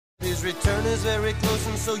His return is very close,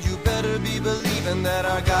 and so you better be believing that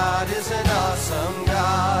our God is an awesome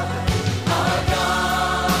God. Our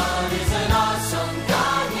God is an awesome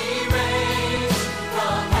God. He reigns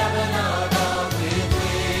from heaven above with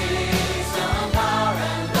wisdom, power,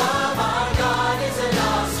 and love. Our God is an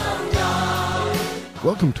awesome God.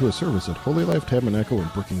 Welcome to a service at Holy Life Tabernacle in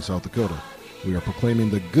Brookings, South Dakota. We are proclaiming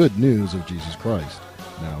the good news of Jesus Christ.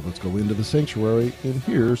 Now let's go into the sanctuary, and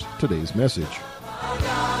here's today's message. Our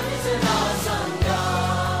God is an awesome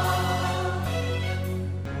God.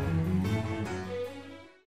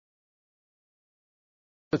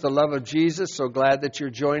 With the love of Jesus, so glad that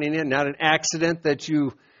you're joining in. Not an accident that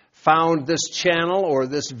you found this channel or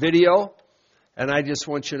this video. And I just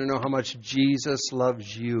want you to know how much Jesus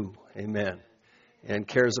loves you. Amen. And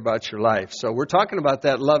cares about your life. So we're talking about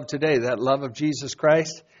that love today, that love of Jesus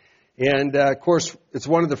Christ. And, of course, it's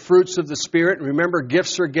one of the fruits of the Spirit. Remember,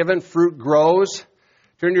 gifts are given, fruit grows.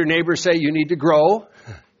 Turn to your neighbor and say, you need to grow.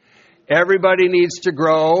 Everybody needs to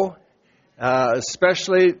grow,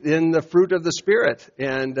 especially in the fruit of the Spirit.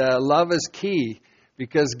 And love is key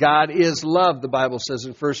because God is love, the Bible says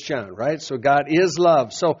in 1 John, right? So God is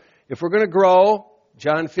love. So if we're going to grow,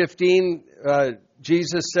 John 15,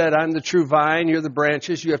 Jesus said, I'm the true vine, you're the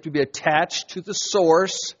branches. You have to be attached to the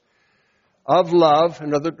source of love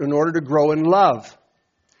in order to grow in love.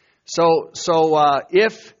 So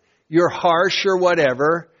if you're harsh or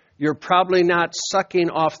whatever, you're probably not sucking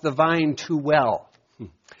off the vine too well.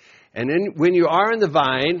 And then when you are in the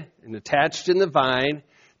vine and attached in the vine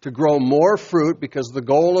to grow more fruit, because the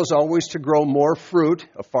goal is always to grow more fruit.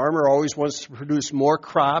 A farmer always wants to produce more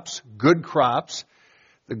crops, good crops.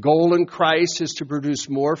 The goal in Christ is to produce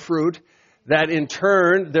more fruit. That in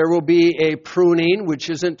turn, there will be a pruning, which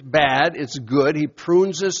isn't bad. It's good. He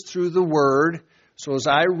prunes us through the Word. So as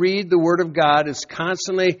I read the Word of God, it's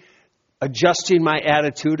constantly adjusting my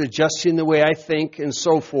attitude, adjusting the way I think, and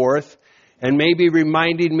so forth, and maybe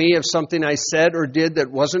reminding me of something I said or did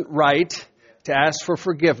that wasn't right, to ask for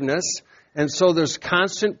forgiveness. And so there's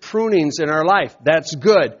constant prunings in our life. That's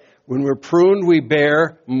good. When we're pruned, we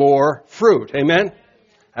bear more fruit. Amen?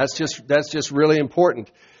 That's just really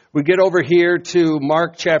important. We get over here to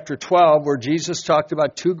Mark chapter 12, where Jesus talked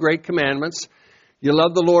about two great commandments. You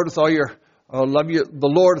love the Lord with all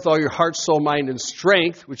your heart, soul, mind, and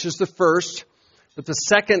strength, which is the first. But the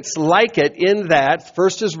second's like it in that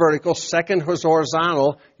first is vertical, second is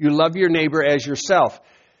horizontal. You love your neighbor as yourself.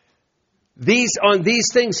 On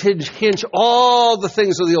these things hinge all the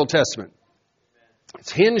things of the Old Testament.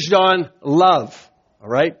 It's hinged on love. All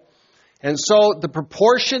right. And so the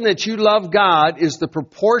proportion that you love God is the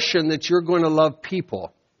proportion that you're going to love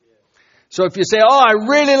people. So if you say, oh, I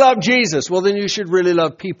really love Jesus, well, then you should really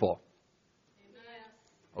love people.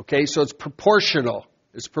 Okay, so it's proportional.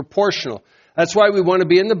 It's proportional. That's why we want to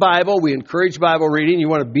be in the Bible. We encourage Bible reading. You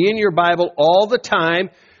want to be in your Bible all the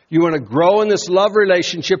time. You want to grow in this love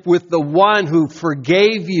relationship with the one who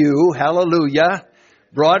forgave you. Hallelujah.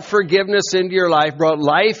 Brought forgiveness into your life, brought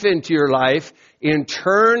life into your life. In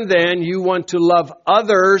turn, then, you want to love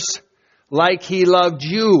others like He loved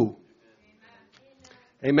you.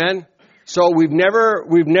 Amen? So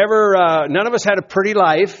none of us had a pretty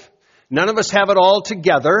life. None of us have it all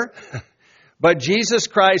together. But Jesus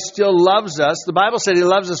Christ still loves us. The Bible said He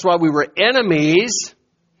loves us while we were enemies.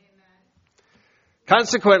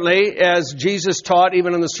 Consequently, as Jesus taught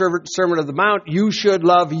even in the Sermon on the Mount, you should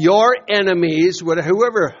love your enemies,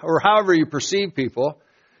 whoever or however you perceive people.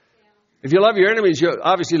 If you love your enemies, you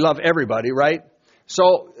obviously love everybody, right?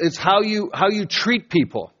 So it's how you treat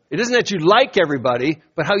people. It isn't that you like everybody,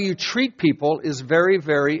 but how you treat people is very,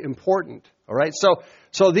 very important. All right?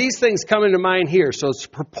 So these things come into mind here. So it's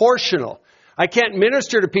proportional. I can't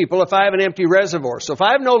minister to people if I have an empty reservoir. So if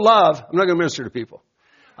I have no love, I'm not going to minister to people.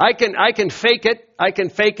 I can fake it. I can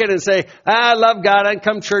fake it and say, I love God. I can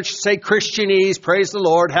come to church, say Christianese, praise the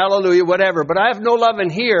Lord, hallelujah, whatever. But I have no love in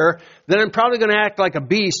here, then I'm probably going to act like a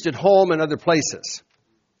beast at home and other places.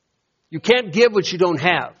 You can't give what you don't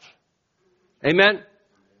have. Amen?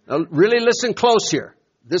 Now, really listen close here.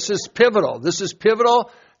 This is pivotal. This is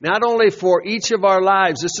pivotal not only for each of our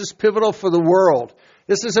lives. This is pivotal for the world.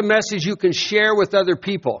 This is a message you can share with other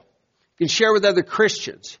people. You can share with other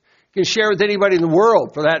Christians. You can share with anybody in the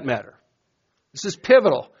world, for that matter. This is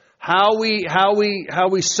pivotal. How we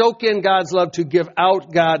soak in God's love to give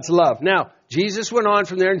out God's love. Now, Jesus went on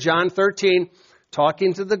from there in John 13,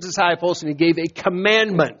 talking to the disciples, and He gave a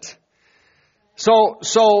commandment. So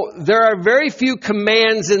there are very few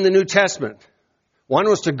commands in the New Testament. One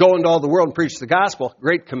was to go into all the world and preach the gospel.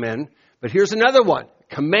 Great command. But here's another one.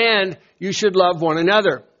 Command, you should love one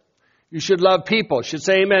another. You should love people. Should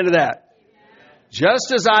say amen to that.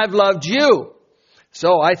 Just as I've loved you.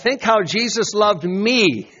 So I think how Jesus loved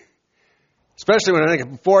me, especially when I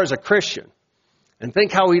think before as a Christian, and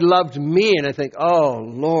think how He loved me, and I think, oh,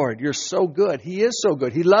 Lord, you're so good. He is so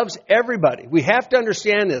good. He loves everybody. We have to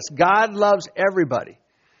understand this. God loves everybody.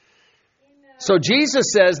 So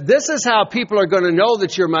Jesus says, this is how people are going to know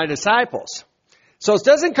that you're my disciples. So it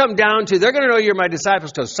doesn't come down to, they're going to know you're my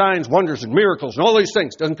disciples because signs, wonders, and miracles, and all these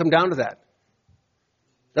things. It doesn't come down to that.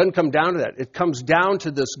 Doesn't come down to that. It comes down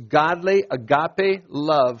to this godly agape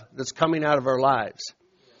love that's coming out of our lives.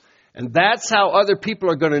 And that's how other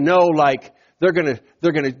people are going to know, like, they're going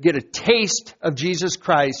to get a taste of Jesus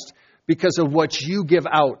Christ because of what you give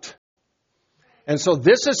out. And so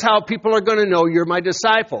this is how people are going to know you're my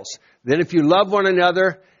disciples. Then if you love one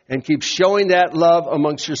another and keep showing that love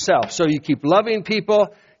amongst yourself. So you keep loving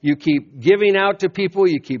people, you keep giving out to people,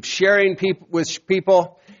 you keep sharing with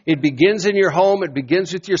people. It begins in your home. It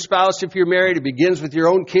begins with your spouse if you're married. It begins with your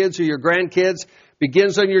own kids or your grandkids.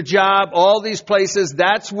 Begins on your job. All these places.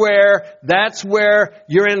 That's where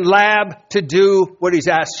you're in lab to do what He's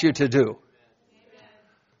asked you to do.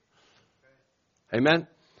 Amen.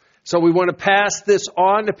 So we want to pass this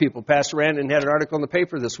on to people. Pastor Randon had an article in the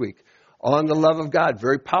paper this week on the love of God.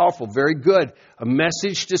 Very powerful. Very good. A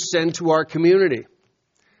message to send to our community.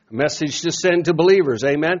 A message to send to believers.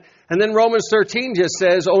 Amen. And then Romans 13 just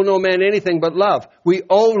says, owe no man anything but love. We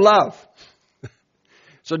owe love.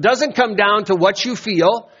 So it doesn't come down to what you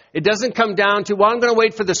feel. It doesn't come down to, well, I'm going to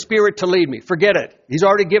wait for the Spirit to lead me. Forget it. He's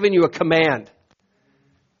already given you a command.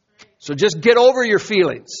 So just get over your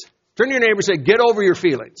feelings. Turn to your neighbor and say, get over your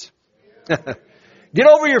feelings. Get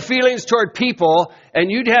over your feelings toward people,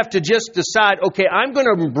 and you'd have to just decide, okay, I'm going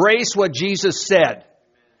to embrace what Jesus said.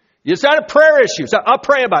 It's not a prayer issue. So I'll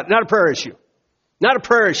pray about it. Not a prayer issue. Not a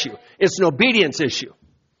prayer issue. It's an obedience issue.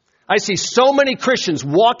 I see so many Christians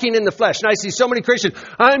walking in the flesh. And I see so many Christians,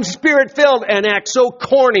 I'm Spirit-filled, and act so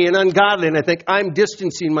corny and ungodly. And I think, I'm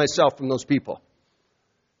distancing myself from those people.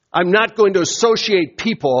 I'm not going to associate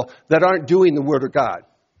people that aren't doing the Word of God.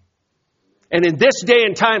 And in this day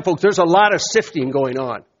and time, folks, there's a lot of sifting going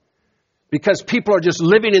on. Because people are just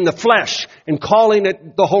living in the flesh and calling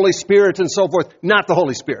it the Holy Spirit and so forth. Not the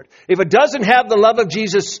Holy Spirit. If it doesn't have the love of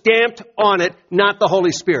Jesus stamped on it, not the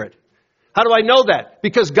Holy Spirit. How do I know that?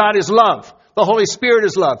 Because God is love. The Holy Spirit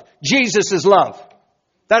is love. Jesus is love.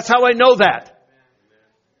 That's how I know that.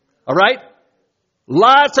 All right?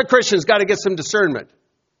 Lots of Christians got to get some discernment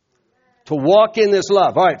to walk in this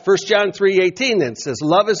love. All right, 1 John 3:18 then says,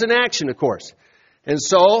 love is an action, of course. And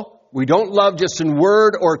so, we don't love just in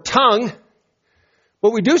word or tongue,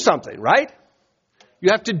 but we do something, right?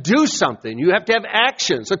 You have to do something. You have to have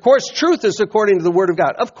actions. Of course, truth is according to the Word of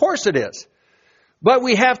God. Of course it is. But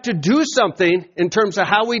we have to do something in terms of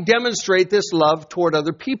how we demonstrate this love toward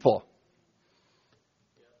other people.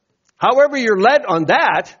 However you're led on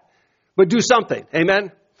that, but do something.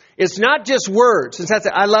 Amen? It's not just words. It's not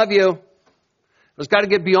that, I love you. It's got to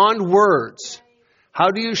get beyond words.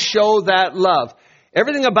 How do you show that love?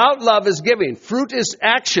 Everything about love is giving. Fruit is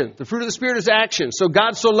action. The fruit of the Spirit is action. So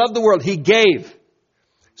God so loved the world, He gave.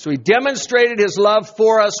 So He demonstrated His love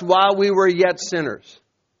for us while we were yet sinners.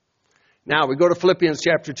 Now we go to Philippians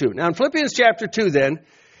chapter 2. Now in Philippians chapter 2 then,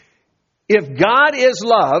 if God is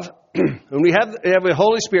love, and we have the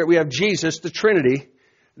Holy Spirit, we have Jesus, the Trinity,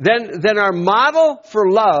 then our model for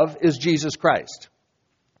love is Jesus Christ.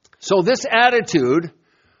 So this attitude,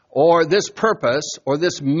 or this purpose, or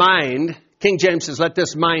this mind, King James says, let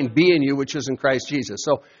this mind be in you, which is in Christ Jesus.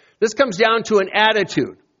 So this comes down to an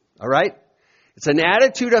attitude, all right? It's an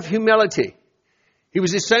attitude of humility. He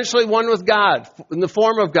was essentially one with God, in the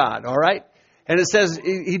form of God, all right? And it says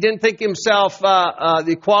he didn't think himself, the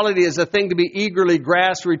equality as a thing to be eagerly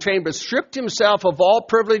grasped or retained, but stripped himself of all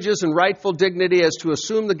privileges and rightful dignity as to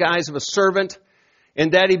assume the guise of a servant,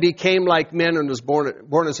 and that he became like men and was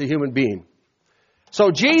born as a human being. So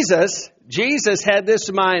Jesus had this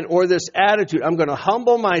mind or this attitude. I'm going to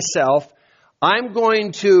humble myself. I'm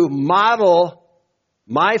going to model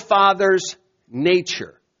my Father's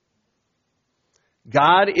nature.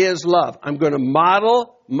 God is love. I'm going to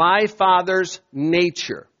model my Father's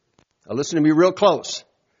nature. Now listen to me real close.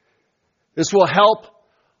 This will help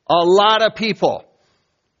a lot of people.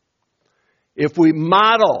 If we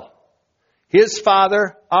model His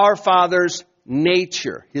Father, our Father's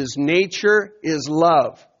nature. His nature is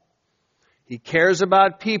love. He cares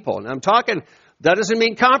about people. And I'm talking, that doesn't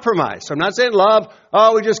mean compromise. I'm not saying love,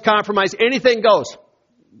 we just compromise. Anything goes.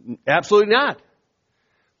 Absolutely not.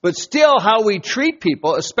 But still, how we treat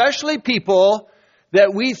people, especially people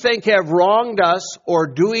that we think have wronged us or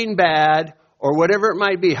doing bad or whatever it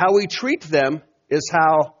might be, how we treat them is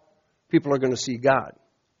how people are going to see God.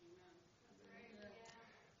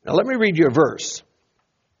 Now let me read you a verse.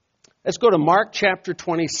 Let's go to Mark chapter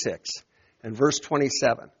 26 and verse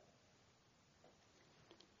 27.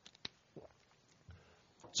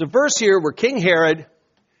 It's a verse here where King Herod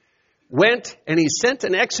went and he sent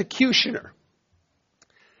an executioner.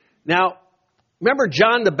 Now, remember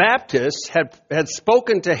John the Baptist had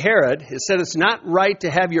spoken to Herod. He said it's not right to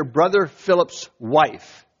have your brother Philip's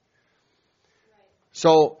wife.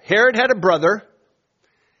 So Herod had a brother.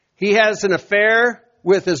 He has an affair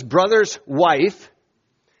with his brother's wife.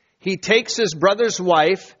 He takes his brother's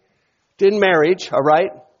wife in marriage, all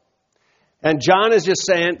right? And John is just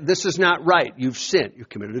saying, this is not right. You've sinned. You've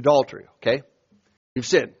committed adultery, okay? You've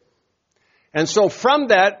sinned. And so from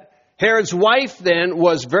that, Herod's wife then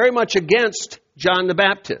was very much against John the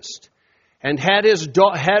Baptist and had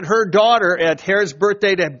her daughter at Herod's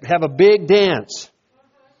birthday to have a big dance.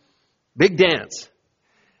 Big dance.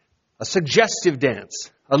 A suggestive dance.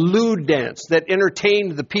 A lewd dance that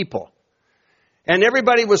entertained the people. And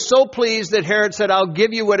everybody was so pleased that Herod said, I'll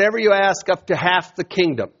give you whatever you ask, up to half the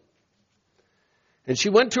kingdom. And she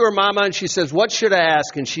went to her mama and she says, what should I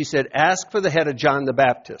ask? And she said, ask for the head of John the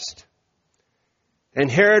Baptist. And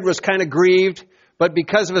Herod was kind of grieved, but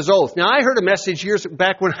because of his oath. Now, I heard a message years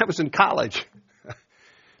back when I was in college.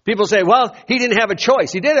 People say, well, he didn't have a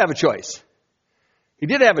choice. He did have a choice. He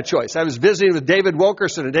did have a choice. I was visiting with David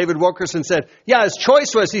Wilkerson, and David Wilkerson said, yeah, his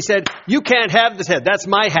choice was, he said, you can't have this head. That's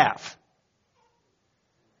my half.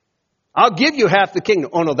 I'll give you half the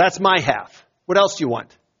kingdom. Oh, no, that's my half. What else do you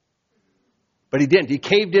want? But he didn't. He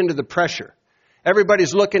caved into the pressure.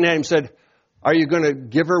 Everybody's looking at him and said, are you going to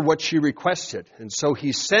give her what she requested? And so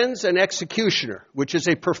he sends an executioner, which is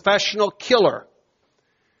a professional killer,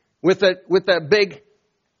 with a big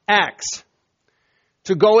axe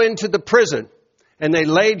to go into the prison. And they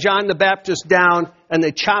lay John the Baptist down and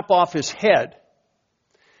they chop off his head.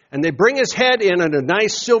 And they bring his head in on a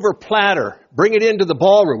nice silver platter. Bring it into the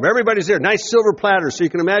ballroom. Everybody's there. Nice silver platter. So you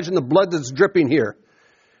can imagine the blood that's dripping here.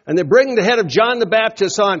 And they bring the head of John the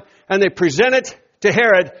Baptist on and they present it to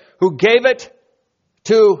Herod, who gave it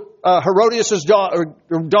to Herodias' daughter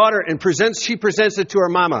and she presents it to her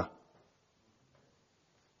mama.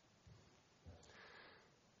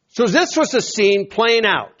 So this was a scene playing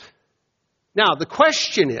out. Now the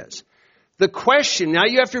question, now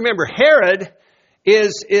you have to remember, Herod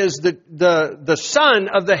is the son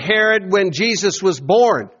of the Herod when Jesus was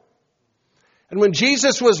born. And when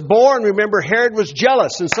Jesus was born, remember, Herod was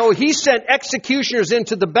jealous. And so he sent executioners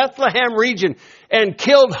into the Bethlehem region and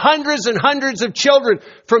killed hundreds and hundreds of children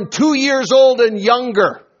from 2 years old and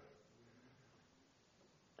younger.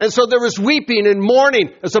 And so there was weeping and mourning.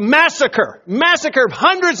 It was a massacre of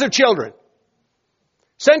hundreds of children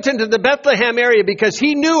sent into the Bethlehem area because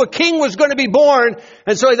he knew a king was going to be born.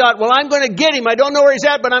 And so he thought, well, I'm going to get him. I don't know where he's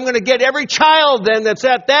at, but I'm going to get every child then that's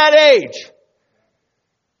at that age.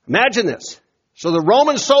 Imagine this. So the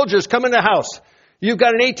Roman soldiers come in the house. You've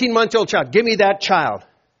got an 18-month-old child. Give me that child.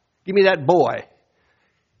 Give me that boy.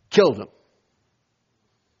 Killed him.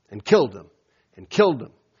 And killed him. And killed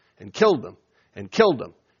him. And killed him. And killed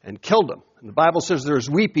him. And killed him. And the Bible says there's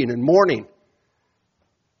weeping and mourning.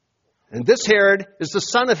 And this Herod is the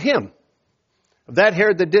son of him. Of that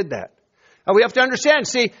Herod that did that. Now we have to understand.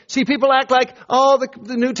 See, people act like, oh,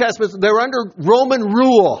 the New Testament, they were under Roman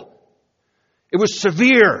rule. It was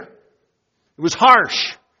severe. It was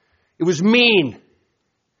harsh. It was mean.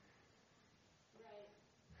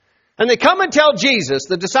 And they come and tell Jesus,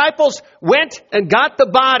 the disciples went and got the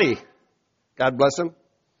body. God bless them.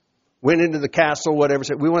 Went into the castle, whatever.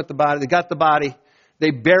 Said, we want the body. They got the body.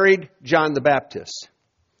 They buried John the Baptist.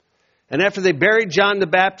 And after they buried John the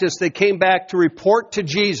Baptist, they came back to report to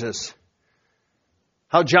Jesus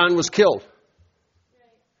how John was killed.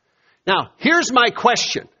 Now, here's my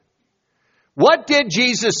question. What did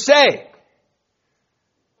Jesus say?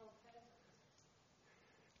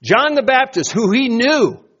 John the Baptist, who he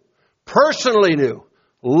knew, personally knew,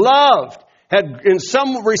 loved, had in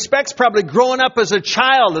some respects probably grown up as a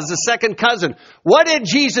child, as a second cousin. What did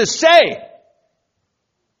Jesus say?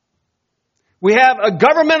 We have a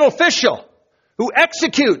government official who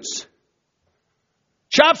executes,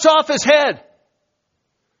 chops off his head.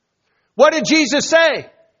 What did Jesus say?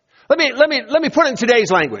 Let me put it in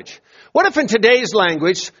today's language. What if in today's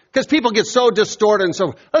language, because people get so distorted and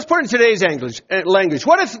so, let's put it in today's language.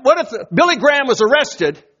 What if Billy Graham was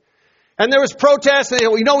arrested and there was protests and they,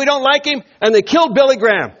 we don't like him, and they killed Billy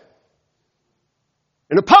Graham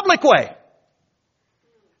in a public way?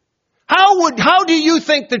 How do you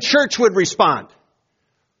think the church would respond?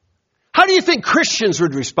 How do you think Christians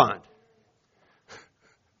would respond?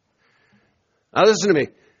 Now listen to me.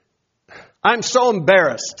 I'm so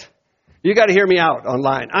embarrassed. You got to hear me out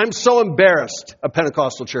online. I'm so embarrassed of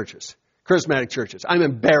Pentecostal churches, charismatic churches. I'm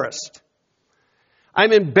embarrassed.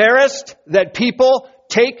 I'm embarrassed that people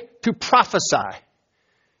take to prophesy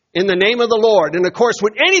in the name of the Lord. And of course,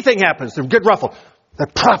 when anything happens, they get ruffled. They're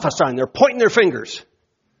prophesying. They're pointing their fingers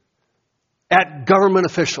at government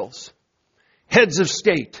officials, heads of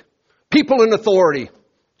state, people in authority.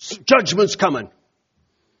 Judgment's coming.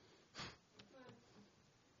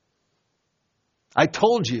 I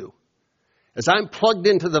told you, as I'm plugged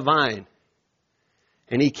into the vine,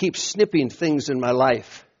 and he keeps snipping things in my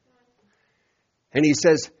life, and he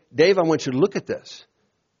says, Dave, I want you to look at this.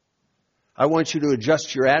 I want you to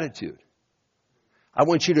adjust your attitude. I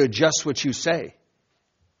want you to adjust what you say.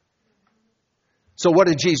 So what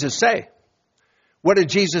did Jesus say? What did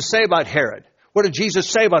Jesus say about Herod? What did Jesus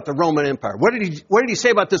say about the Roman Empire? What did he say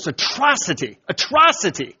about this atrocity?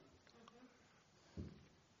 Atrocity.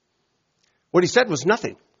 What he said was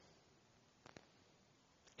nothing.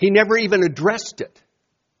 He never even addressed it.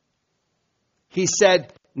 He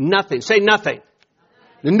said nothing. Say nothing.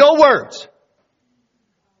 No words.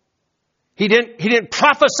 He didn't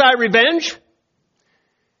prophesy revenge.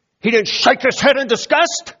 He didn't shake his head in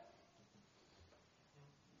disgust.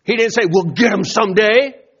 He didn't say, we'll get him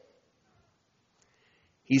someday.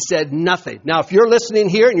 He said nothing. Now, if you're listening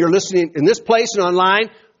here and you're listening in this place and online,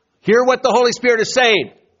 hear what the Holy Spirit is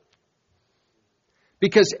saying.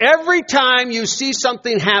 Because every time you see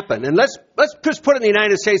something happen, and let's just put it in the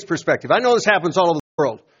United States perspective. I know this happens all over the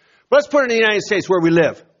world. But let's put it in the United States where we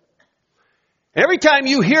live. Every time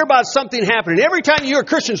you hear about something happening, every time you hear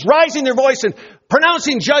Christians rising their voice and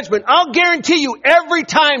pronouncing judgment, I'll guarantee you every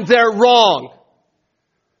time they're wrong.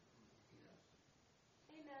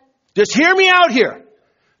 Amen. Just hear me out here.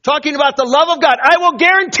 Talking about the love of God. I will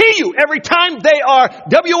guarantee you every time they are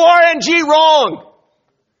WRNG wrong.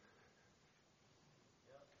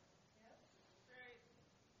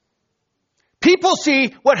 People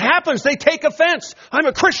see what happens. They take offense. I'm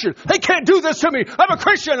a Christian. They can't do this to me. I'm a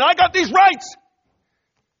Christian. I got these rights.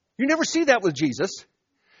 You never see that with Jesus.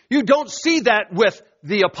 You don't see that with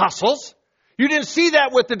the apostles. You didn't see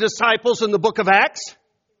that with the disciples in the book of Acts.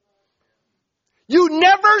 You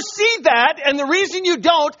never see that, and the reason you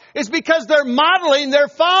don't is because they're modeling their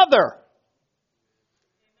father.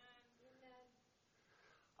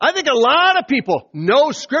 I think a lot of people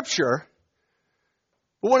know Scripture,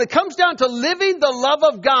 but when it comes down to living the love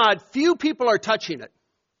of God, few people are touching it.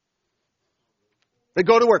 They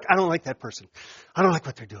go to work. I don't like that person. I don't like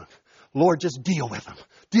what they're doing. Lord, just deal with them.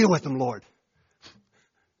 Deal with them, Lord.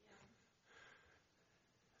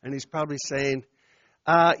 And he's probably saying,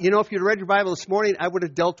 if you'd read your Bible this morning, I would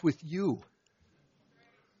have dealt with you.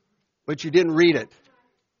 But you didn't read it.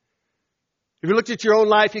 If you looked at your own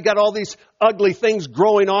life, you got all these ugly things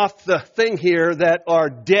growing off the thing here that are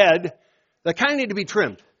dead, that kind of need to be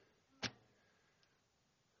trimmed.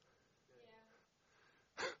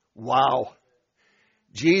 Wow.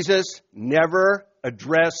 Jesus never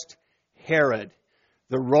addressed Herod,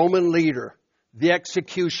 the Roman leader, the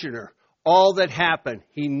executioner, all that happened.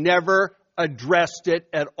 He never addressed it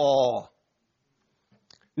at all.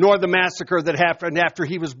 Nor the massacre that happened after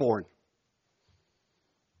he was born.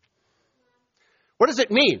 What does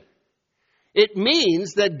it mean? It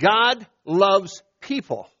means that God loves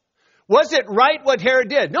people. Was it right what Herod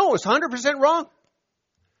did? No, it's 100% wrong.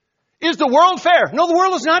 Is the world fair? No, the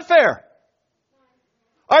world is not fair.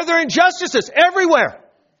 Are there injustices? Everywhere.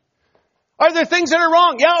 Are there things that are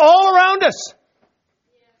wrong? Yeah, all around us.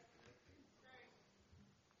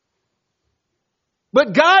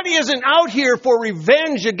 But God isn't out here for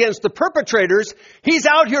revenge against the perpetrators. He's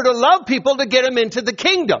out here to love people to get them into the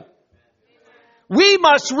kingdom. We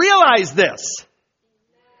must realize this.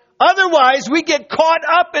 Otherwise, we get caught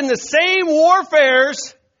up in the same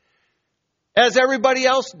warfares as everybody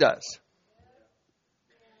else does.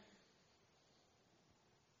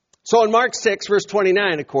 So in Mark 6, verse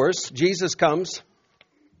 29, of course, Jesus comes.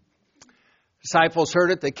 Disciples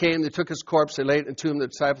heard it. They came. They took his corpse. They laid it in the tomb. The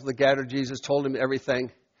disciples that gathered Jesus told him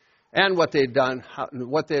everything and what they had done,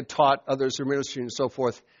 what they had taught others who were ministering and so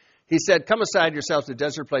forth. He said, come aside yourselves to a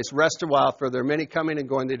desert place. Rest a while, for there are many coming and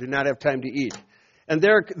going. They do not have time to eat. And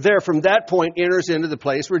there from that point enters into the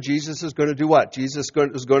place where Jesus is going to do what? Jesus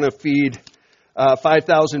is going to feed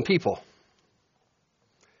 5,000 people.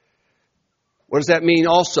 What does that mean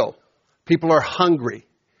also? People are hungry.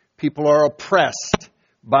 People are oppressed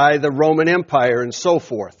by the Roman Empire and so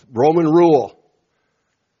forth. Roman rule.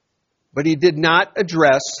 But he did not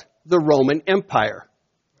address the Roman Empire.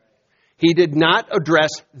 He did not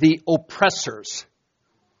address the oppressors.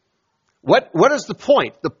 What is the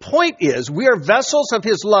point? The point is we are vessels of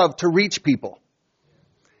His love to reach people.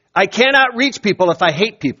 I cannot reach people if I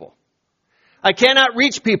hate people. I cannot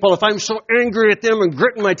reach people if I'm so angry at them and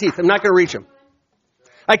gritting my teeth. I'm not going to reach them.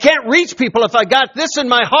 I can't reach people if I got this in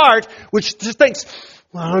my heart, which just thinks,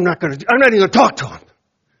 well, I'm not even going to talk to them.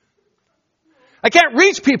 I can't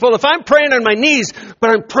reach people if I'm praying on my knees,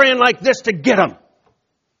 but I'm praying like this to get them.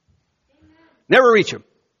 Never reach them.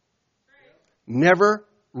 Never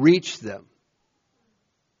reach them.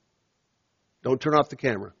 Don't turn off the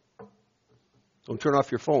camera. Don't turn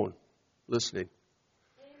off your phone listening.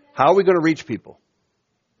 How are we going to reach people?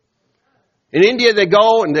 In India, they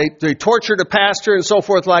go and they tortured a pastor and so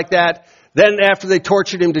forth like that. Then after they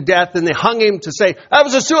tortured him to death, then they hung him to say, that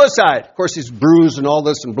was a suicide. Of course, he's bruised and all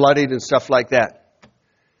this and bloodied and stuff like that.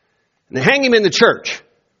 And they hang him in the church.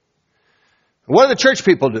 And what do the church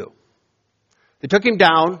people do? They took him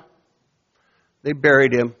down. They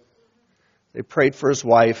buried him. They prayed for his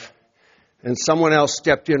wife. And someone else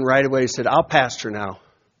stepped in right away and said, I'll pastor now.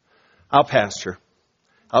 I'll pastor.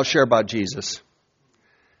 I'll share about Jesus.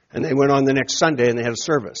 And they went on the next Sunday and they had a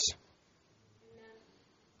service.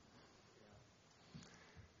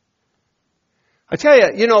 I tell you,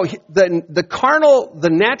 the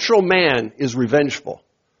natural man is revengeful.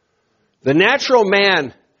 The natural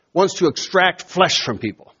man wants to extract flesh from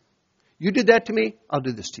people. You did that to me, I'll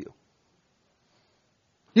do this to you.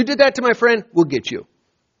 You did that to my friend, we'll get you.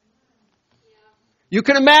 You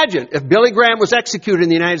can imagine if Billy Graham was executed in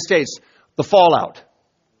the United States, the fallout.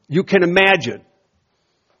 You can imagine.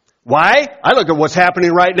 Why? I look at what's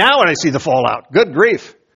happening right now and I see the fallout. Good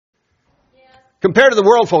grief. Compared to the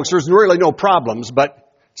world, folks, there's really no problems,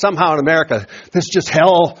 but somehow in America, there's just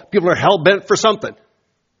hell. People are hell-bent for something.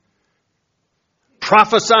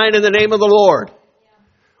 Prophesying in the name of the Lord.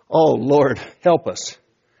 Oh, Lord, help us.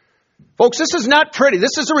 Folks, this is not pretty.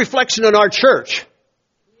 This is a reflection on our church.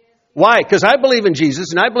 Why? Because I believe in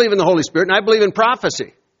Jesus, and I believe in the Holy Spirit, and I believe in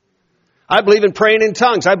prophecy. I believe in praying in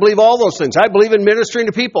tongues. I believe all those things. I believe in ministering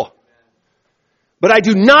to people. But I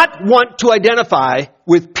do not want to identify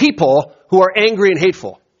with people who are angry and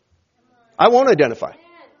hateful. I won't identify.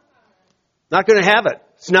 Not going to have it.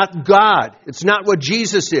 It's not God. It's not what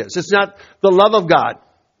Jesus is. It's not the love of God.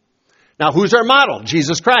 Now, who's our model?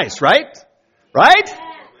 Jesus Christ, right? Right?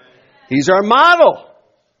 He's our model.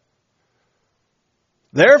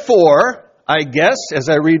 Therefore, I guess, as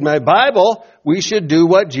I read my Bible, we should do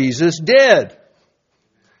what Jesus did.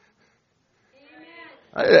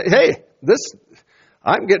 Hey,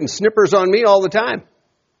 I'm getting snippers on me all the time.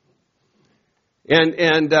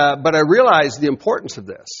 But I realize the importance of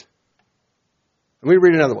this. Let me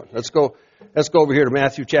read another one. Let's go over here to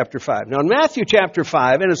Matthew chapter 5. Now in Matthew chapter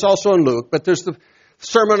 5, and it's also in Luke, but there's the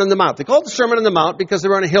Sermon on the Mount. They call it the Sermon on the Mount because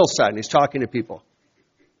they're on a hillside and he's talking to people.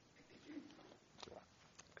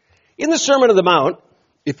 In the Sermon on the Mount,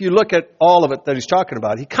 if you look at all of it that he's talking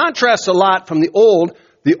about, he contrasts a lot from the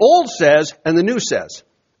old says and the new says.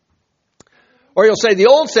 Or he'll say the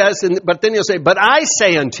old says, but then he'll say, but I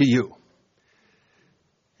say unto you.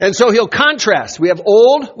 And so he'll contrast. We have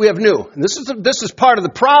old, we have new. And this is part of the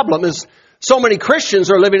problem is so many Christians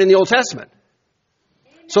are living in the Old Testament.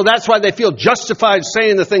 So that's why they feel justified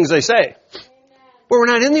saying the things they say. But we're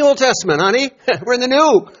not in the Old Testament, honey. We're in the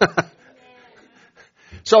New.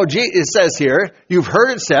 So it says here, you've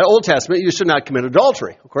heard it said, Old Testament, you should not commit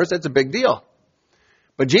adultery. Of course, that's a big deal.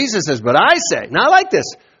 But Jesus says, but I say. Now I like this.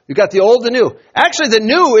 You've got the old, the new. Actually, the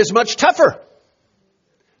new is much tougher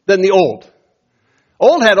than the old.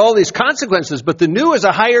 Old had all these consequences, but the new is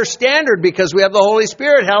a higher standard because we have the Holy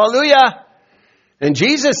Spirit. Hallelujah. And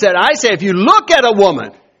Jesus said, I say, if you look at a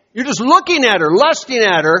woman, you're just looking at her, lusting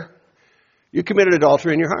at her, you committed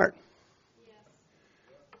adultery in your heart.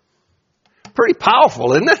 Pretty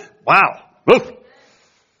powerful, isn't it? Wow. Oof.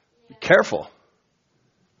 Be careful.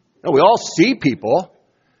 Now, we all see people,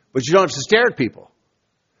 but you don't have to stare at people.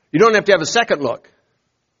 You don't have to have a second look.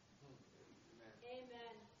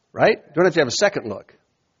 Right? You don't have to have a second look.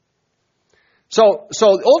 So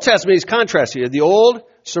the Old Testament is contrast here. The old,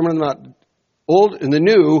 Sermon on the Mount, old and the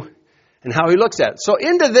new, and how he looks at it. So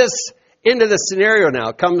into this scenario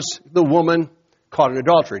now comes the woman caught in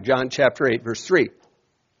adultery. John chapter 8, verse 3.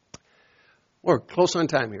 We're close on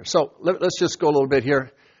time here. So let's just go a little bit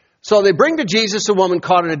here. So they bring to Jesus a woman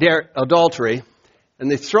caught in adultery,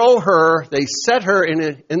 and they set her in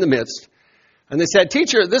the midst, and they said,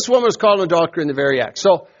 Teacher, this woman is caught in adultery in the very act.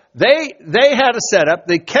 So they had a setup.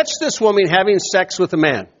 They catch this woman having sex with a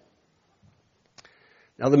man.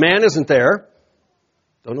 Now the man isn't there.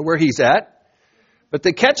 Don't know where he's at. But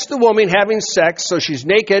they catch the woman having sex, so she's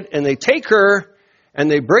naked, and they take her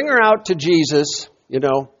and they bring her out to Jesus,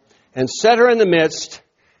 and set her in the midst.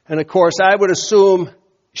 And of course, I would assume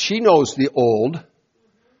she knows the old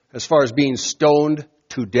as far as being stoned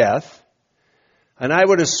to death. And I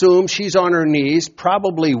would assume she's on her knees,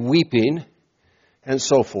 probably weeping and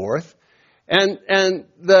so forth. And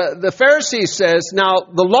the Pharisee says, now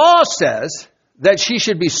the law says that she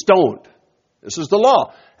should be stoned. This is the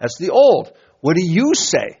law. That's the old. What do you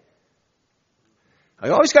say? I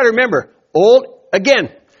always got to remember, old,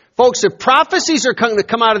 again, folks, if prophecies are going to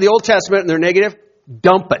come out of the Old Testament and they're negative,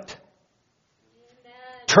 dump it. Amen.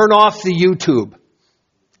 Turn off the YouTube.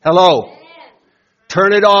 Hello. Amen.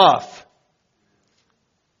 Turn it off.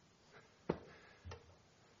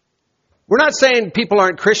 We're not saying people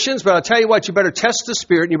aren't Christians, but I'll tell you what, you better test the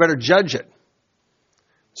Spirit and you better judge it.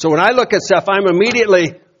 So when I look at stuff, I'm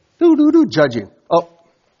immediately judging. Oh,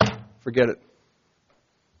 forget it.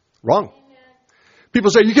 Wrong. People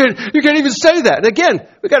say, you can't even say that. And again,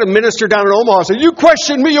 we got a minister down in Omaha say, you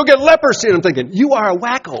question me, you'll get leprosy. And I'm thinking, you are a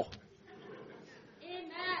wacko. Amen.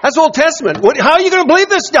 That's Old Testament. How are you going to believe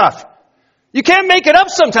this stuff? You can't make it up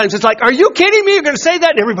sometimes. It's like, are you kidding me? You're going to say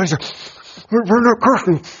that? And everybody's like, we're not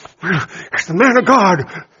cursing. It's the man of God.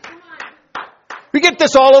 We get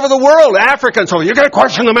this all over the world. Africa and so on. You got to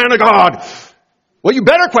question the man of God. Well, you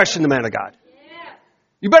better question the man of God.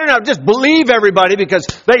 You better not just believe everybody because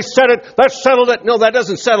they said it, that settled it. No, that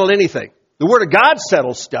doesn't settle anything. The Word of God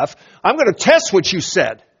settles stuff. I'm going to test what you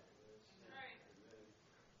said.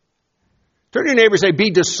 Turn to your neighbor and say,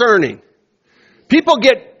 be discerning. People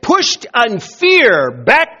get pushed on fear,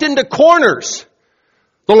 backed into corners.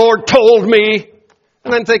 The Lord told me.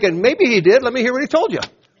 And I'm thinking, maybe He did. Let me hear what He told you.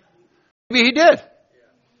 Maybe He did.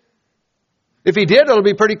 If He did, it'll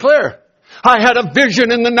be pretty clear. I had a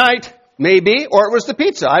vision in the night. Maybe, or it was the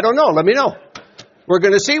pizza. I don't know. Let me know. We're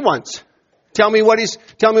going to see once. Tell me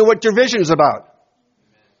what your vision's about.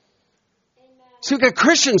 See, we've got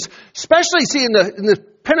Christians, especially see in the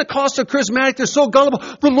Pentecostal charismatic, they're so gullible.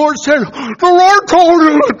 The Lord said, the Lord told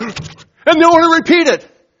you, and they want to repeat it.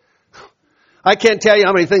 I can't tell you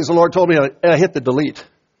how many things the Lord told me. I hit the delete.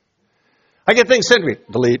 I get things sent to me.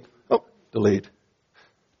 Delete. Oh, delete.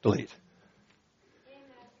 Delete.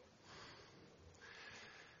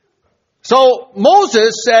 So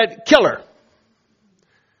Moses said, kill her.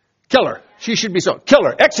 Kill her. She should be so. Kill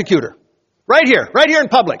her. Execute her. Right here in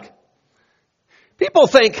public. People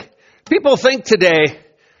think today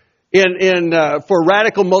for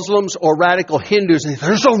radical Muslims or radical Hindus,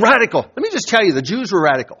 they're so radical. Let me just tell you, the Jews were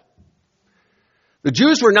radical. The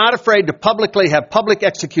Jews were not afraid to publicly have public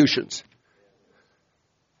executions.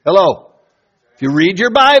 Hello. If you read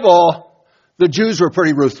your Bible, the Jews were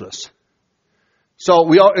pretty ruthless. So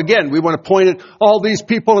we want to point at all these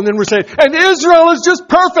people and then we're saying, and Israel is just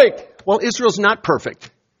perfect. Well, Israel's not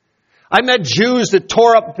perfect. I met Jews that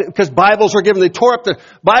tore up, because Bibles were given, they tore up the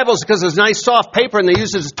Bibles because it's nice soft paper and they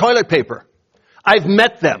used it as toilet paper. I've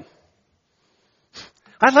met them.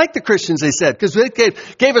 I like the Christians, they said, because they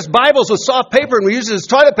gave us Bibles with soft paper and we used it as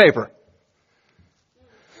toilet paper.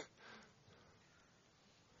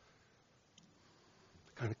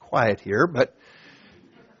 Kind of quiet here, but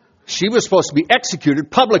she was supposed to be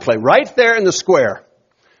executed publicly, right there in the square.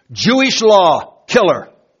 Jewish law, kill her.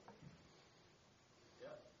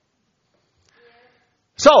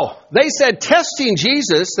 So, they said, testing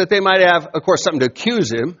Jesus, that they might have, of course, something to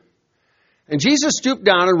accuse him. And Jesus stooped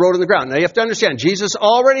down and wrote on the ground. Now, you have to understand, Jesus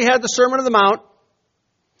already had the Sermon on the Mount.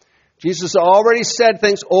 Jesus already said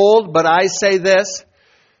things, old, but I say this.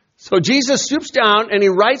 So, Jesus stoops down and he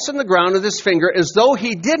writes on the ground with his finger as though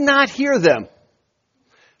he did not hear them.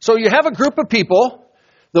 So you have a group of people,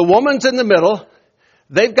 the woman's in the middle,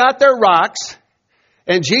 they've got their rocks,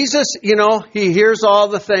 and Jesus, he hears all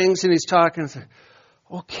the things and he's talking.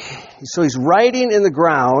 Okay, so he's writing in the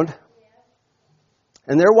ground,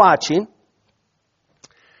 and they're watching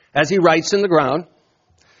as he writes in the ground.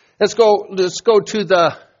 Let's go to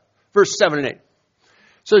the verse 7 and 8.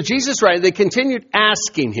 So Jesus writing, they continued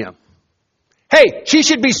asking him, hey, she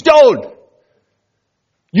should be stoned.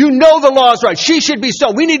 You know the law is right. She should be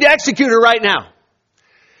stoned. We need to execute her right now.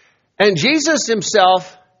 And Jesus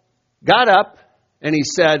himself got up and he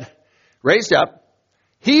said, raised up,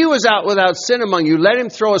 he who is out without sin among you, let him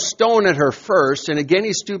throw a stone at her first. And again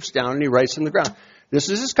he stoops down and he writes in the ground. This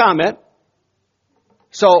is his comment.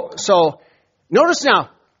 So notice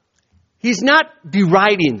now, he's not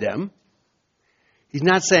deriding them. He's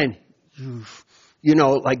not saying,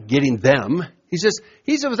 like getting them.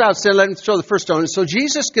 He's without sin, let him throw the first stone. And so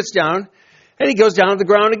Jesus gets down, and he goes down to the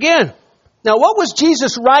ground again. Now, what was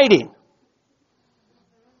Jesus writing?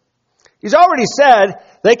 He's already said,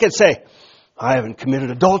 they could say, I haven't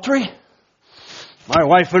committed adultery. My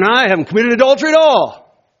wife and I haven't committed adultery at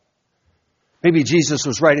all. Maybe Jesus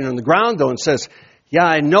was writing on the ground, though, and says, yeah,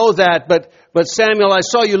 I know that, but Samuel, I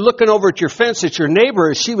saw you looking over at your fence at your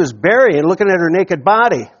neighbor as she was burying, looking at her naked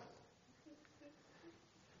body.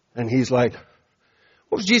 And he's like,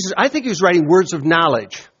 what was Jesus? I think he was writing words of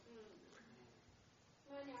knowledge.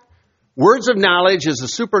 Words of knowledge is a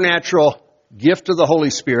supernatural gift of the Holy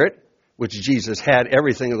Spirit, which Jesus had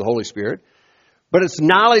everything of the Holy Spirit. But it's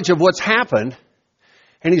knowledge of what's happened.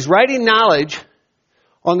 And he's writing knowledge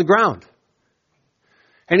on the ground.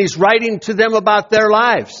 And he's writing to them about their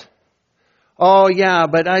lives. Oh, yeah,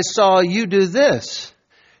 but I saw you do this.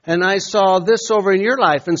 And I saw this over in your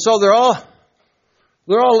life. And so they're all,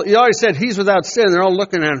 he already said he's without sin. They're all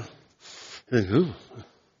looking at him. Ooh,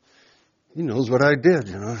 he knows what I did,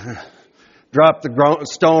 you know. Drop the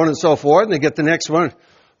stone and so forth. And they get the next one.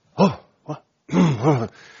 Oh, what?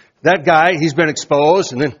 That guy, he's been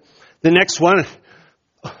exposed. And then the next one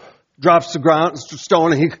drops the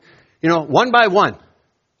stone. And he, one by one.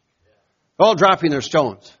 All dropping their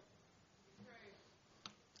stones.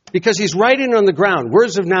 Because he's writing on the ground,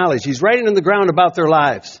 words of knowledge. He's writing on the ground about their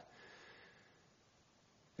lives.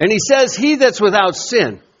 And he says, he that's without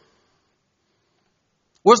sin.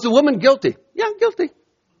 Was the woman guilty? Yeah, guilty.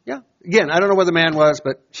 Yeah. Again, I don't know where the man was,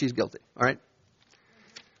 but she's guilty. All right.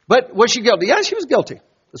 But was she guilty? Yeah, she was guilty.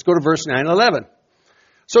 Let's go to verse 9 and 11.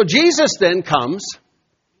 So Jesus then comes.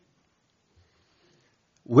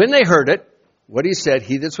 When they heard it, what he said,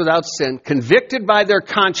 he that's without sin, convicted by their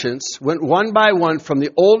conscience, went one by one from the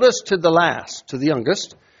oldest to the last, to the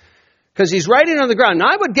youngest, because he's writing on the ground. Now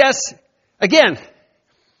I would guess, again,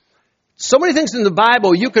 so many things in the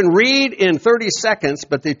Bible you can read in 30 seconds,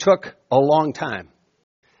 but they took a long time.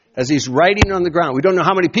 As he's writing on the ground. We don't know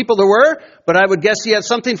how many people there were, but I would guess he had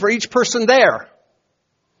something for each person there.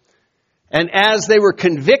 And as they were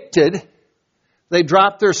convicted, they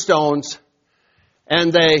dropped their stones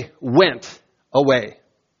and they went away.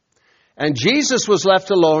 And Jesus was left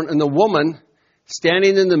alone, and the woman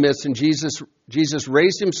standing in the midst, and Jesus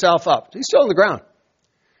raised himself up. He's still on the ground.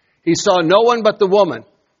 He saw no one but the woman.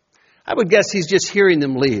 I would guess he's just hearing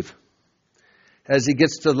them leave. As he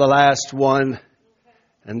gets to the last one,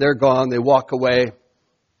 and they're gone, they walk away.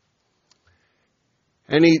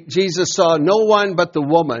 And Jesus saw no one but the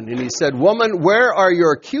woman, and he said, "Woman, where are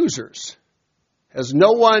your accusers? Has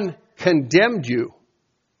no one condemned you?"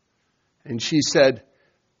 And she said,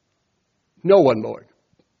 "No one, Lord."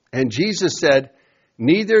 And Jesus said,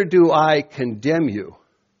 "Neither do I condemn you.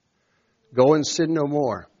 Go and sin no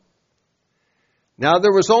more." Now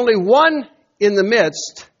there was only one in the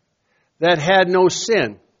midst that had no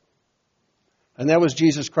sin, and that was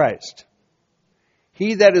Jesus Christ.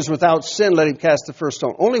 He that is without sin, let him cast the first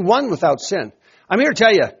stone. Only one without sin. I'm here to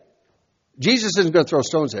tell you, Jesus isn't going to throw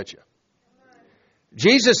stones at you.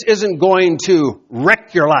 Jesus isn't going to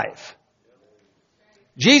wreck your life.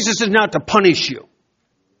 Jesus isn't out to punish you.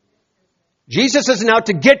 Jesus isn't out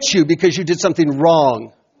to get you because you did something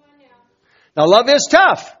wrong. Now, love is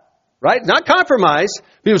tough, right? Not compromise.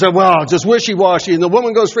 People say, well, just wishy-washy, and the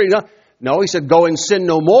woman goes free. No, he said, go and sin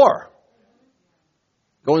no more.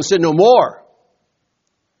 Go and sin no more.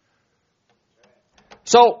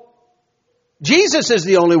 So, Jesus is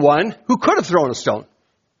the only one who could have thrown a stone.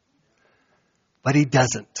 But he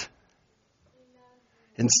doesn't.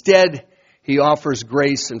 Instead, he offers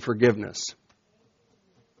grace and forgiveness.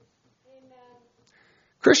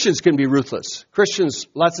 Christians can be ruthless. Christians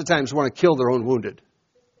lots of times want to kill their own wounded.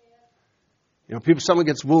 Someone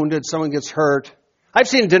gets wounded, someone gets hurt. I've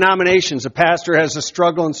seen denominations, a pastor has a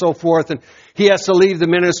struggle and so forth, and he has to leave the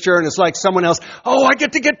minister, and it's like someone else, oh, I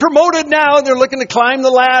get to get promoted now, and they're looking to climb the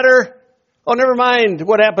ladder. Oh, never mind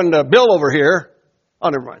what happened to Bill over here. Oh,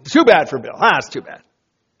 never mind. Too bad for Bill. It's too bad.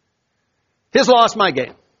 His loss, my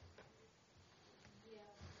gain.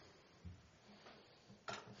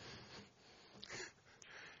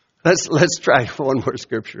 Let's try one more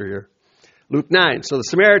scripture here. Luke 9. So the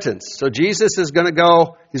Samaritans. So Jesus is going to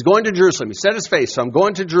go. He's going to Jerusalem. He set his face. So I'm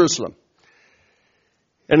going to Jerusalem.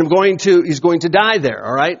 And he's going to die there.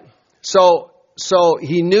 All right. So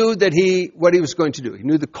he knew what he was going to do. He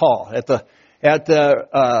knew the call at the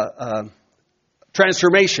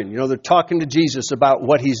transformation. They're talking to Jesus about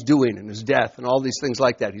what he's doing and his death and all these things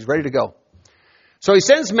like that. He's ready to go. So he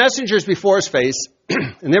sends messengers before his face,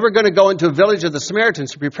 and they were going to go into a village of the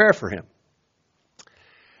Samaritans to prepare for him.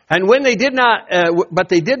 And when they did not, but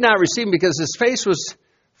they did not receive him because his face was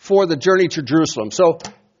for the journey to Jerusalem. So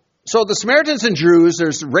the Samaritans and Jews,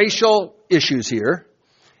 there's racial issues here.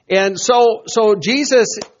 And so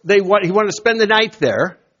Jesus, he wanted to spend the night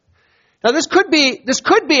there. Now this could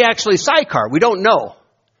be actually Sychar. We don't know.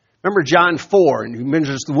 Remember John 4, and he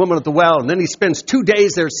ministers to the woman at the well, and then he spends 2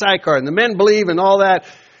 days there at Sychar, and the men believe and all that.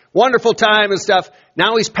 Wonderful time and stuff.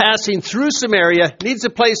 Now he's passing through Samaria, needs a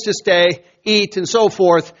place to stay, eat, and so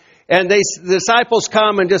forth. And the disciples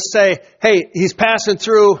come and just say, hey, he's passing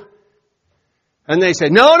through. And they say,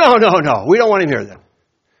 no, we don't want him here then.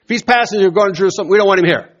 If he's passing through going to Jerusalem, we don't want him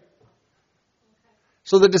here.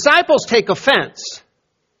 So the disciples take offense.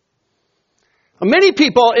 Many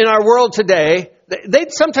people in our world today, they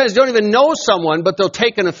sometimes don't even know someone, but they'll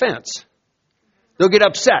take an offense. They'll get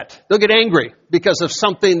upset. They'll get angry because of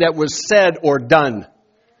something that was said or done.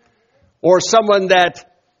 Or someone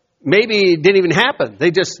that maybe didn't even happen.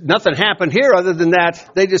 Nothing happened here other than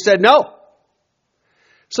that. They just said no.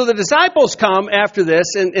 So the disciples come after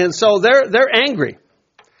this, and so they're angry.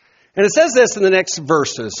 And it says this in the next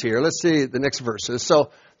verses here. Let's see the next verses.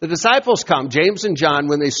 So the disciples come, James and John,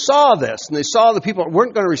 when they saw this, and they saw the people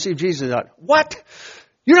weren't going to receive Jesus. They thought, what?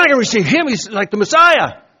 You're not going to receive him. He's like the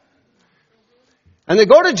Messiah. And they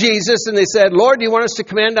go to Jesus and they said, Lord, do you want us to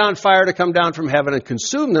command down fire to come down from heaven and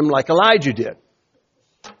consume them like Elijah did?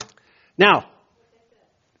 Now,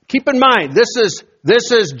 keep in mind, this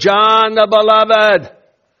is John the Beloved.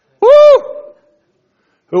 Woo!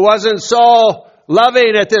 Who wasn't so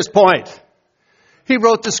loving at this point. He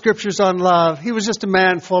wrote the scriptures on love. He was just a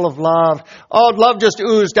man full of love. Oh, love just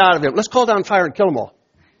oozed out of him. Let's call down fire and kill them all.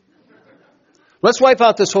 Let's wipe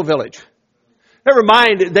out this whole village. Never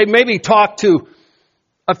mind, they maybe talked to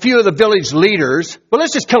a few of the village leaders, but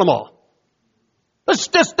let's just kill them all.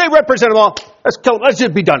 They represent them all. Let's kill them. Let's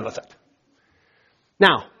just be done with it.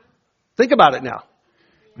 Now, think about it now.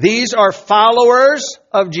 These are followers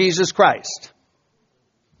of Jesus Christ.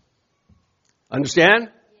 Understand?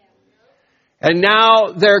 And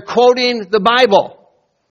now they're quoting the Bible.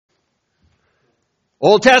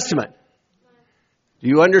 Old Testament. Do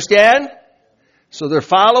you understand? So they're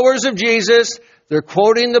followers of Jesus. They're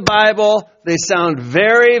quoting the Bible. They sound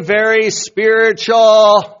very, very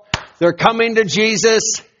spiritual. They're coming to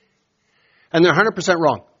Jesus. And they're 100%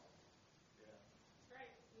 wrong.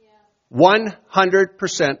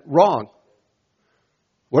 100% wrong.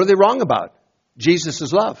 What are they wrong about?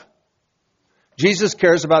 Jesus' love. Jesus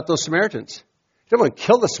cares about those Samaritans. He doesn't want to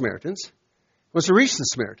kill the Samaritans. He wants to reach the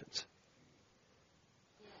Samaritans.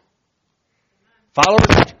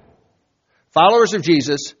 Followers of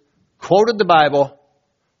Jesus quoted the Bible,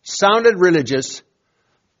 sounded religious.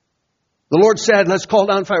 The Lord said, let's call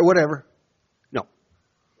down fire, whatever. No.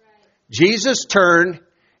 Jesus turned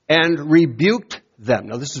and rebuked them.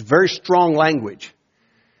 Now, this is very strong language.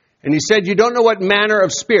 And he said, you don't know what manner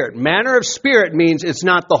of spirit. Manner of spirit means it's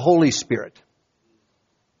not the Holy Spirit.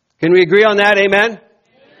 Can we agree on that? Amen? Amen.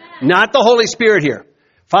 Not the Holy Spirit here.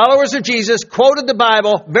 Followers of Jesus quoted the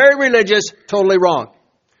Bible, very religious, totally wrong.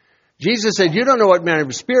 Jesus said, you don't know what manner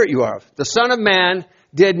of spirit you are. The Son of Man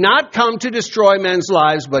did not come to destroy men's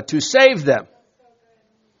lives, but to save them.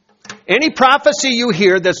 Any prophecy you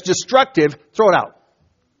hear that's destructive, throw it out.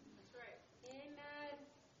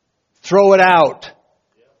 Throw it out.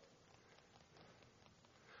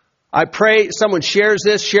 I pray someone shares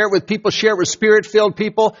this, share it with people, share it with Spirit-filled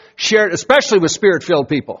people, share it especially with Spirit-filled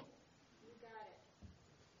people.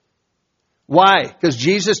 Why? Because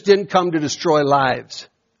Jesus didn't come to destroy lives.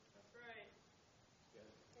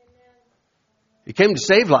 He came to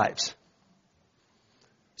save lives.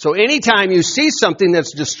 So anytime you see something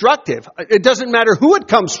that's destructive, it doesn't matter who it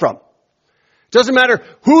comes from. It doesn't matter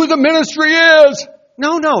who the ministry is.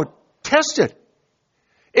 No, test it.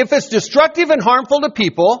 If it's destructive and harmful to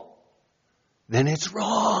people, then it's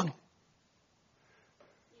wrong.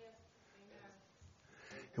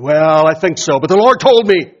 Well, I think so, but the Lord told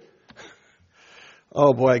me.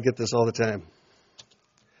 Oh boy, I get this all the time.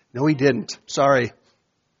 No, He didn't. Sorry.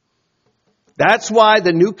 That's why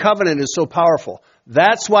the new covenant is so powerful.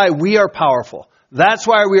 That's why we are powerful. That's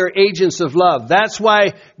why we are agents of love. That's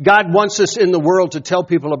why God wants us in the world to tell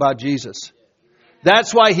people about Jesus.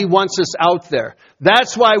 That's why He wants us out there.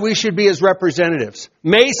 That's why we should be His representatives.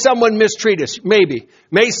 May someone mistreat us? Maybe.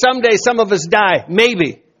 May someday some of us die?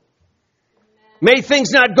 Maybe. May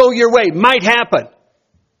things not go your way? Might happen.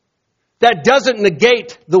 That doesn't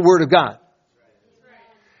negate the Word of God.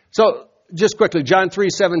 So, just quickly, John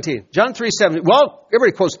 3:17. John 3:17. Well,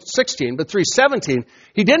 everybody quotes 16, but 3:17.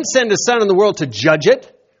 He didn't send His Son in the world to judge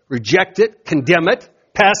it, reject it, condemn it,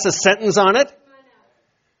 pass a sentence on it.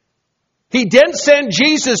 He didn't send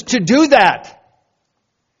Jesus to do that.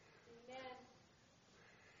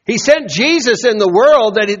 He sent Jesus in the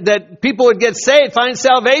world that people would get saved, find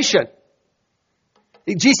salvation.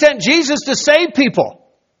 He sent Jesus to save people.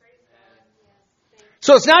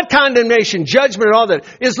 So it's not condemnation, judgment, and all that.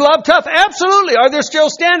 Is love tough? Absolutely. Are there still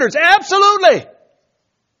standards? Absolutely.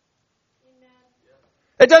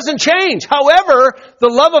 It doesn't change. However, the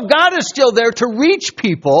love of God is still there to reach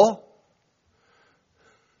people.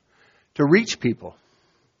 To reach people.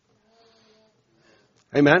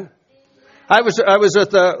 Amen. I was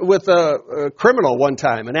with a criminal one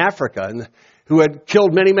time in Africa who had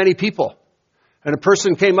killed many, many people. And a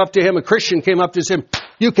person came up to him, a Christian came up to him,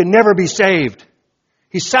 "You can never be saved."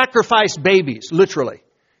 He sacrificed babies, literally.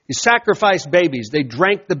 He sacrificed babies. They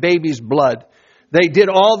drank the baby's blood. They did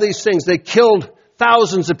all these things. They killed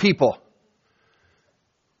thousands of people.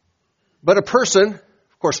 But a person,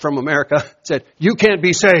 of course from America, said, "You can't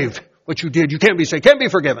be saved. What you did, you can't be saved. Can't be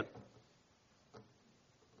forgiven."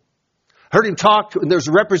 Heard him talk. There's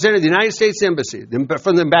a representative of the United States Embassy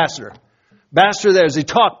from the ambassador. Ambassador there, as he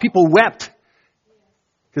talked, people wept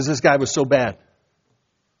because this guy was so bad.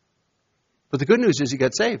 But the good news is he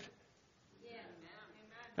got saved.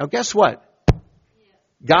 Now guess what?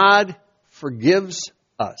 God forgives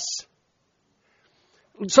us.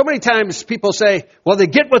 So many times people say, well, they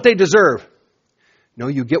get what they deserve. No,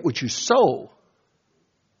 you get what you sow.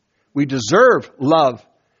 We deserve love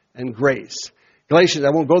and grace. Galatians, I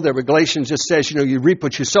won't go there, but Galatians just says, you reap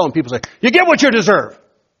what you sow. And people say, you get what you deserve.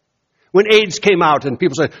 When AIDS came out and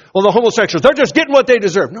people say, well, the homosexuals, they're just getting what they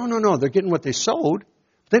deserve. No, they're getting what they sowed.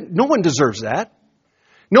 No one deserves that.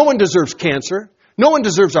 No one deserves cancer. No one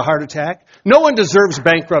deserves a heart attack. No one deserves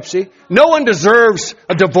bankruptcy. No one deserves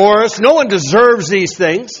a divorce. No one deserves these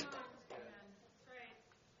things.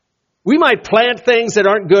 We might plant things that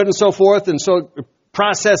aren't good and so forth, and so it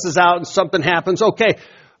processes out and something happens. Okay,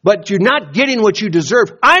 but you're not getting what you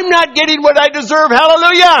deserve. I'm not getting what I deserve.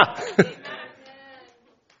 Hallelujah!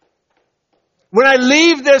 When I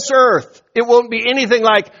leave this earth, it won't be anything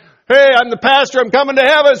like, hey, I'm the pastor, I'm coming to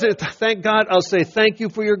heaven. Thank God. I'll say, thank you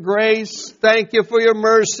for your grace. Thank you for your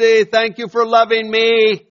mercy. Thank you for loving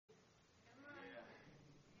me.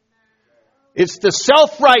 It's the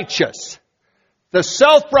self-righteous,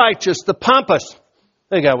 the pompous.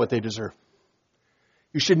 They got what they deserve.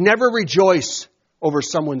 You should never rejoice over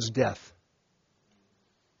someone's death.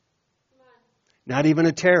 Not even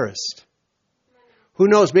a terrorist. Who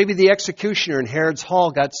knows, maybe the executioner in Herod's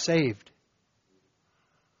Hall got saved.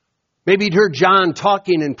 Maybe he'd heard John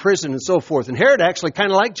talking in prison and so forth. And Herod actually kind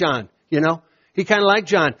of liked John, He kind of liked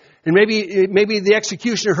John. And maybe the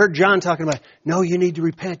executioner heard John talking about, no, you need to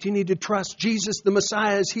repent. You need to trust Jesus, the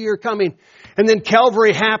Messiah is here coming. And then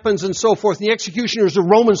Calvary happens and so forth. And the executioner is a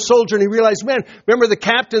Roman soldier and he realized, man, remember the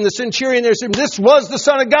captain, the centurion there said, this was the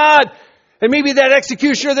Son of God. And maybe that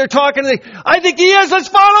executioner, they're talking, and I think he is, let's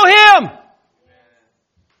follow him.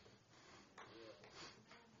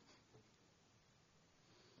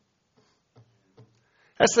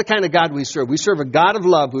 That's the kind of God we serve. We serve a God of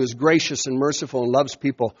love who is gracious and merciful and loves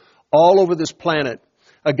people all over this planet.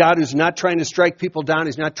 A God who's not trying to strike people down.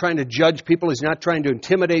 He's not trying to judge people. He's not trying to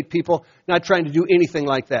intimidate people. Not trying to do anything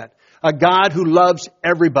like that. A God who loves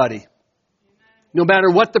everybody. No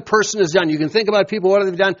matter what the person has done. You can think about people, what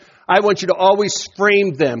have they done? I want you to always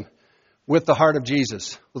frame them with the heart of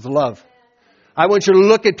Jesus, with love. I want you to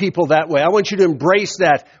look at people that way. I want you to embrace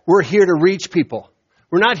that. We're here to reach people.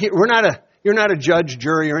 You're not a judge,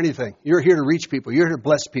 jury, or anything. You're here to reach people. You're here to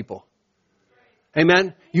bless people.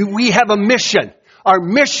 Amen? We have a mission. Our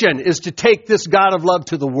mission is to take this God of love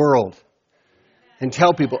to the world and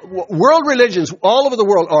tell people. World religions all over the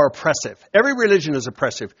world are oppressive. Every religion is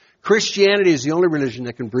oppressive. Christianity is the only religion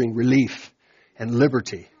that can bring relief and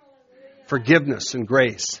liberty, forgiveness and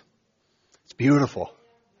grace. It's beautiful.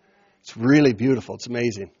 It's really beautiful. It's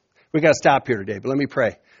amazing. We've got to stop here today, but let me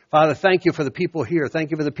pray. Father, thank you for the people here.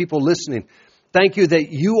 Thank you for the people listening. Thank you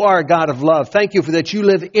that you are a God of love. Thank you for that you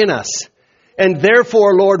live in us. And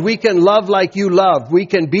therefore, Lord, we can love like you love. We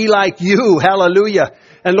can be like you. Hallelujah.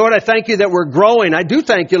 And Lord, I thank you that we're growing. I do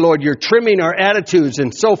thank you, Lord, you're trimming our attitudes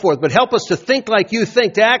and so forth. But help us to think like you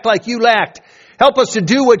think, to act like you act. Help us to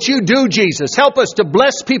do what you do, Jesus. Help us to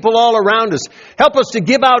bless people all around us. Help us to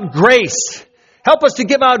give out grace. Help us to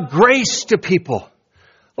give out grace to people.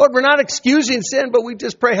 Lord, we're not excusing sin, but we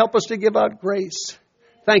just pray, help us to give out grace.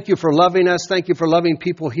 Thank you for loving us. Thank you for loving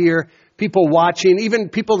people here, people watching, even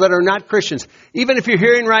people that are not Christians. Even if you're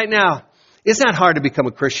hearing right now, it's not hard to become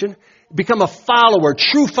a Christian. Become a follower,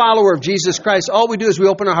 true follower of Jesus Christ. All we do is we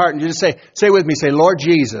open our heart and you just say with me, say, Lord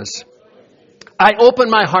Jesus, I open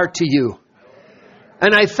my heart to you.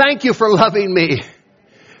 And I thank you for loving me.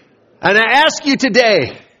 And I ask you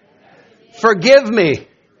today, forgive me,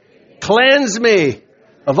 cleanse me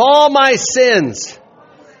of all my sins.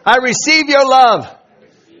 I receive your love.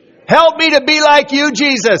 Help me to be like you,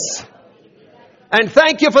 Jesus. And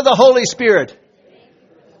thank you for the Holy Spirit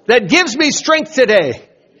that gives me strength today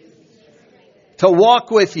to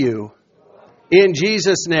walk with you. In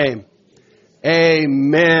Jesus' name,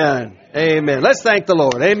 amen. Amen. Let's thank the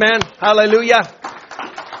Lord. Amen. Hallelujah.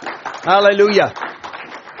 Hallelujah.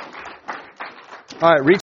 All right,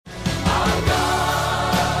 reach.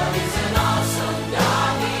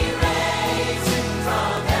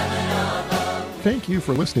 Thank you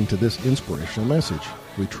for listening to this inspirational message.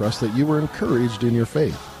 We trust that you were encouraged in your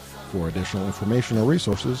faith. For additional information or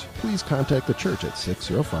resources, please contact the church at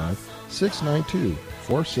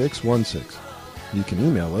 605-692-4616. You can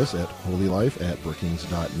email us at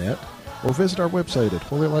holylife@brookings.net or visit our website at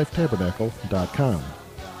holylifetabernacle.com.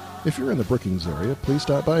 If you're in the Brookings area, please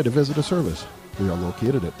stop by to visit a service. We are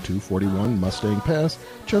located at 241 Mustang Pass,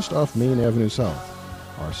 just off Main Avenue South.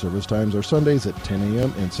 Our service times are Sundays at 10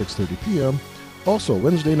 a.m. and 6:30 p.m., also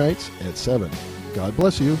Wednesday nights at 7. God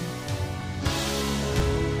bless you.